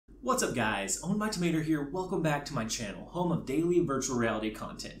What's up guys, ownedbytamater here. Welcome back to my channel, home of daily virtual reality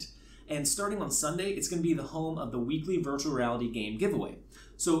content. And starting on Sunday, it's going to be the home of the weekly virtual reality game giveaway.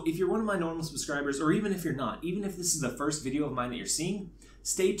 So if you're one of my normal subscribers, or even if you're not, even if this is the first video of mine that you're seeing,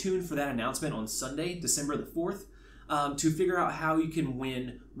 stay tuned for that announcement on Sunday, December the 4th, to figure out how you can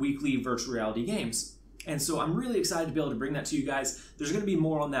win weekly virtual reality games. And so I'm really excited to be able to bring that to you guys. There's going to be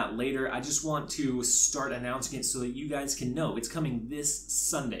more on that later. I just want to start announcing it so that you guys can know it's coming this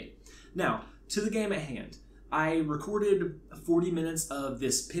Sunday. Now, to the game at hand. I recorded 40 minutes of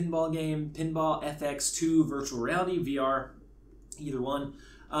this pinball game, Pinball FX2 Virtual Reality VR, either one.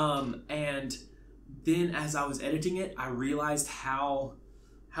 And then as I was editing it, I realized how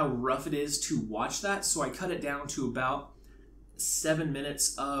rough it is to watch that. So I cut it down to about 7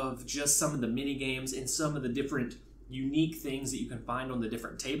 minutes of just some of the mini games and some of the different unique things that you can find on the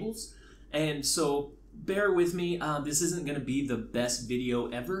different tables. And so bear with me, this isn't going to be the best video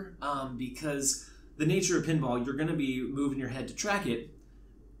ever because the nature of pinball, you're going to be moving your head to track it.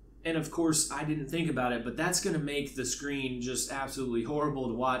 And of course, I didn't think about it, but that's going to make the screen just absolutely horrible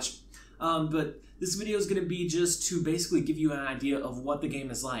to watch. But this video is going to be just to basically give you an idea of what the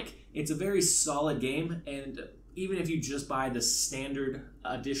game is like. It's a very solid game, and even if you just buy the standard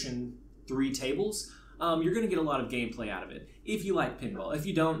edition 3 tables, you're going to get a lot of gameplay out of it. If you like pinball. If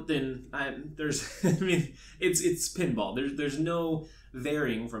you don't, then it's pinball. There's no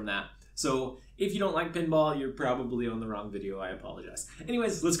varying from that. So if you don't like pinball, you're probably on the wrong video. I apologize.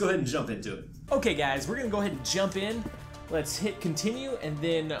 Anyways, let's go ahead and jump into it. Okay guys, we're going to go ahead and jump in. Let's hit continue, and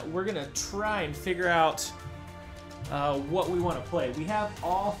then we're going to try and figure out what we want to play. We have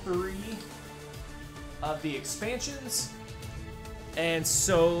all 3 of the expansions, and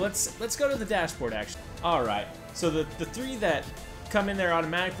so let's go to the dashboard actually. All right, so the 3 that come in there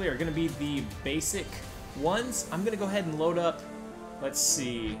automatically are going to be the basic ones. I'm going to go ahead and load up. Let's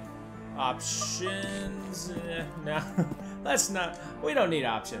see, options. No, that's not. We don't need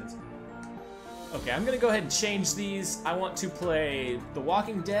options. Okay, I'm going to go ahead and change these. I want to play The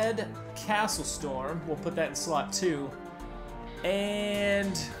Walking Dead, Castle Storm. We'll put that in slot 2,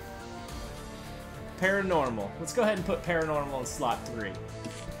 and Paranormal. Let's go ahead and put Paranormal in slot 3.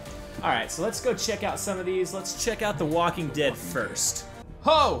 Alright, so let's go check out some of these. Let's check out The Walking Dead first.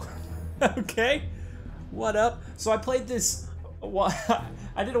 Oh! Okay. What up? So I played this...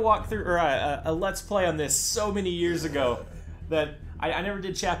 I did a walkthrough, or a Let's Play on this so many years ago that I never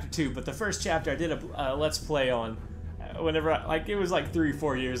did Chapter 2, but the first chapter I did a Let's Play on whenever, it was like 3 or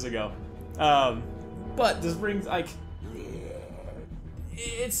 4 years ago. But this brings,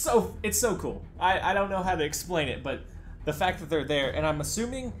 it's so cool. I don't know how to explain it, but the fact that they're there, and I'm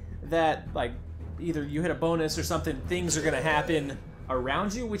assuming that either you hit a bonus or something, things are gonna happen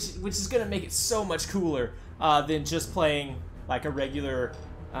around you, which is gonna make it so much cooler than just playing like a regular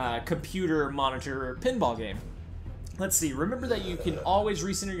computer monitor pinball game. Let's see. Remember that you can always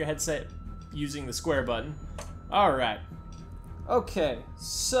recenter your headset using the square button. All right. Okay.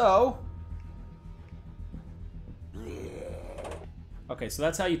 So. Okay, so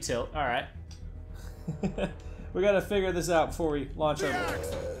that's how you tilt. All right. We gotta figure this out before we launch our board.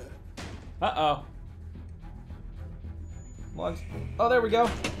 Uh-oh. Launch. Oh, there we go.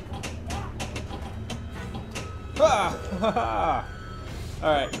 Ah!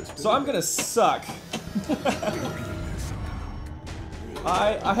 All right, so I'm gonna suck.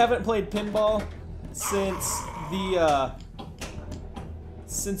 I haven't played pinball since the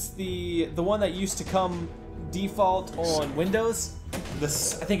one that used to come default on Windows. I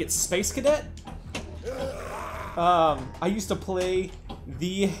think it's Space Cadet. I used to play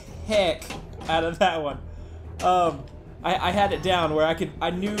the heck out of that one. I had it down where I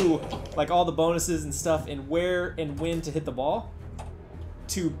knew like all the bonuses and stuff and where and when to hit the ball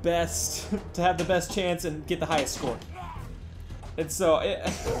to have the best chance and get the highest score. And so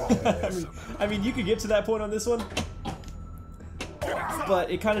I mean you could get to that point on this one, but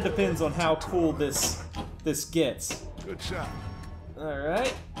it kind of depends on how cool this gets. Good shot. All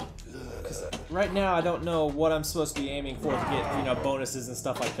right. Right now, I don't know what I'm supposed to be aiming for to get, bonuses and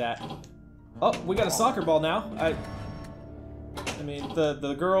stuff like that. Oh, we got a soccer ball now. I mean,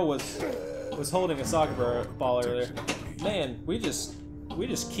 the girl was holding a soccer ball earlier. Man, we just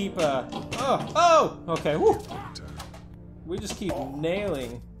keep okay. Woo. We just keep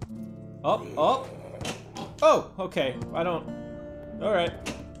nailing. Oh. Okay. I don't. All right.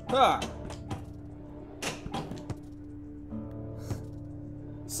 Ah.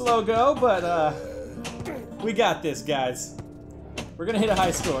 Slow go, but we got this, guys. We're gonna hit a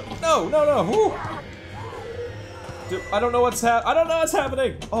high score. No. Woo. Dude, I don't know what's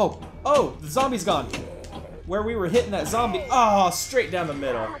happening. Oh, the zombie's gone. Where we were hitting that zombie. Oh, straight down the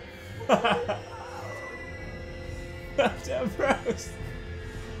middle.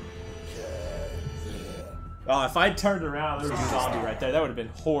 Oh, if I turned around, there was a zombie right there. That would have been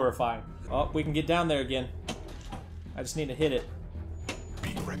horrifying. Oh, we can get down there again. I just need to hit it.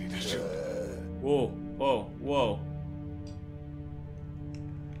 Be ready to shoot. Whoa, whoa, whoa.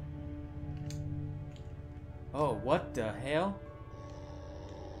 Oh, what the hell?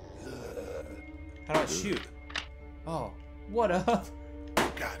 How do I shoot? Oh, what up?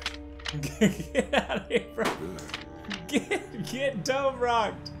 Got it. Get out of here, bro. Get dome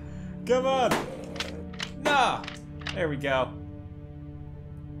rocked. Come on. No. There we go.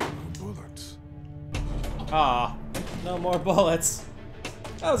 Bullets. Ah, no more bullets.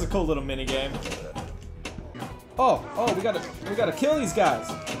 That was a cool little mini game. Oh, we gotta kill these guys.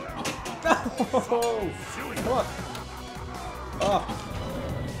 No. Come on.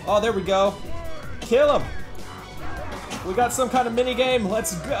 Oh, there we go. Kill him. We got some kind of mini game.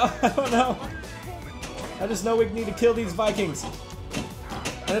 Let's go. I don't know. I just know we need to kill these Vikings.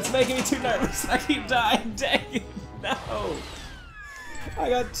 And it's making me too nervous. I keep dying. Dang it. No. I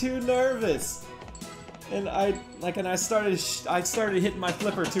got too nervous. And I started hitting my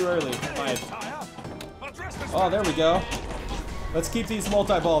flipper too early. Oh, there we go. Let's keep these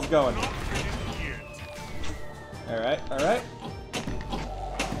multi-balls going. Alright.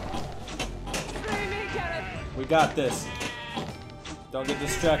 We got this. Don't get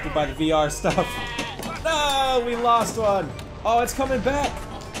distracted by the VR stuff. No, we lost one. Oh, it's coming back.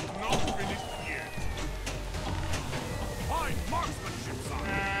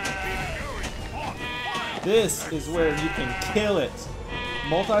 This is where you can kill it.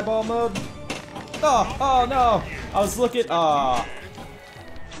 Multi-ball mode? Oh no. I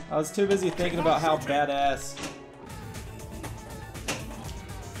was too busy thinking about how badass.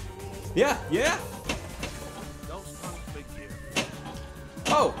 Yeah.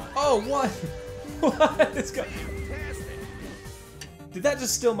 Oh, what? What is going? Did that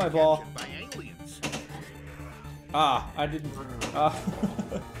just steal my ball? I didn't.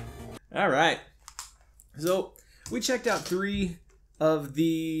 All right. So we checked out three of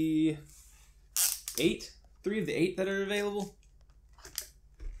the eight that are available,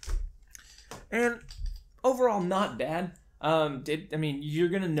 and overall not bad. I mean, you're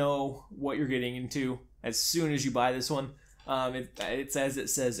gonna know what you're getting into as soon as you buy this one. It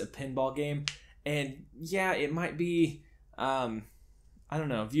says a pinball game, and yeah, it might be I don't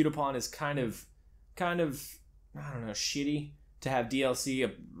know, viewed upon as kind of I don't know, shitty to have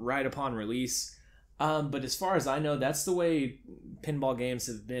DLC right upon release. But as far as I know, that's the way pinball games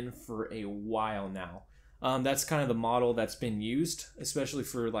have been for a while now. That's kind of the model that's been used, especially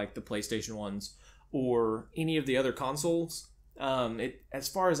for like the PlayStation ones or any of the other consoles. As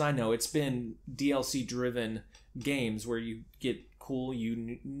far as I know, it's been DLC-driven games where you get cool,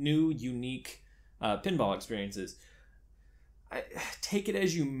 new, unique pinball experiences. Take it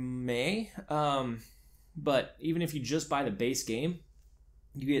as you may, but even if you just buy the base game,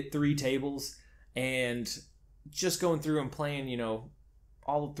 you get 3 tables, and just going through and playing,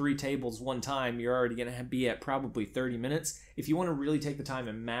 all 3 tables one time, you're already going to be at probably 30 minutes. If you want to really take the time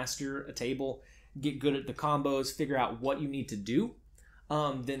and master a table, get good at the combos, figure out what you need to do,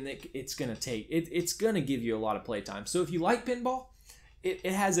 then it's going to give you a lot of playtime. So if you like pinball, it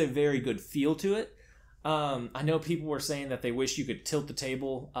has a very good feel to it. I know people were saying that they wish you could tilt the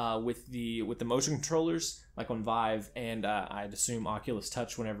table with the motion controllers, like on Vive, and I'd assume Oculus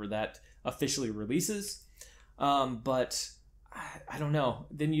Touch whenever that officially releases. But I don't know.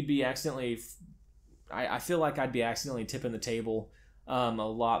 Then you'd be accidentally. I feel like I'd be accidentally tipping the table a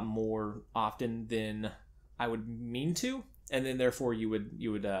lot more often than I would mean to, and then therefore you would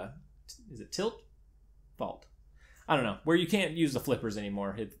is it tilt? Fault. I don't know, where you can't use the flippers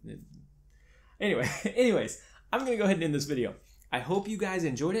anymore. Anyways, I'm going to go ahead and end this video. I hope you guys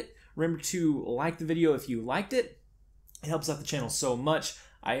enjoyed it. Remember to like the video if you liked it. It helps out the channel so much.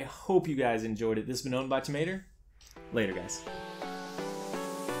 I hope you guys enjoyed it. This has been owned by Tomater. Later, guys.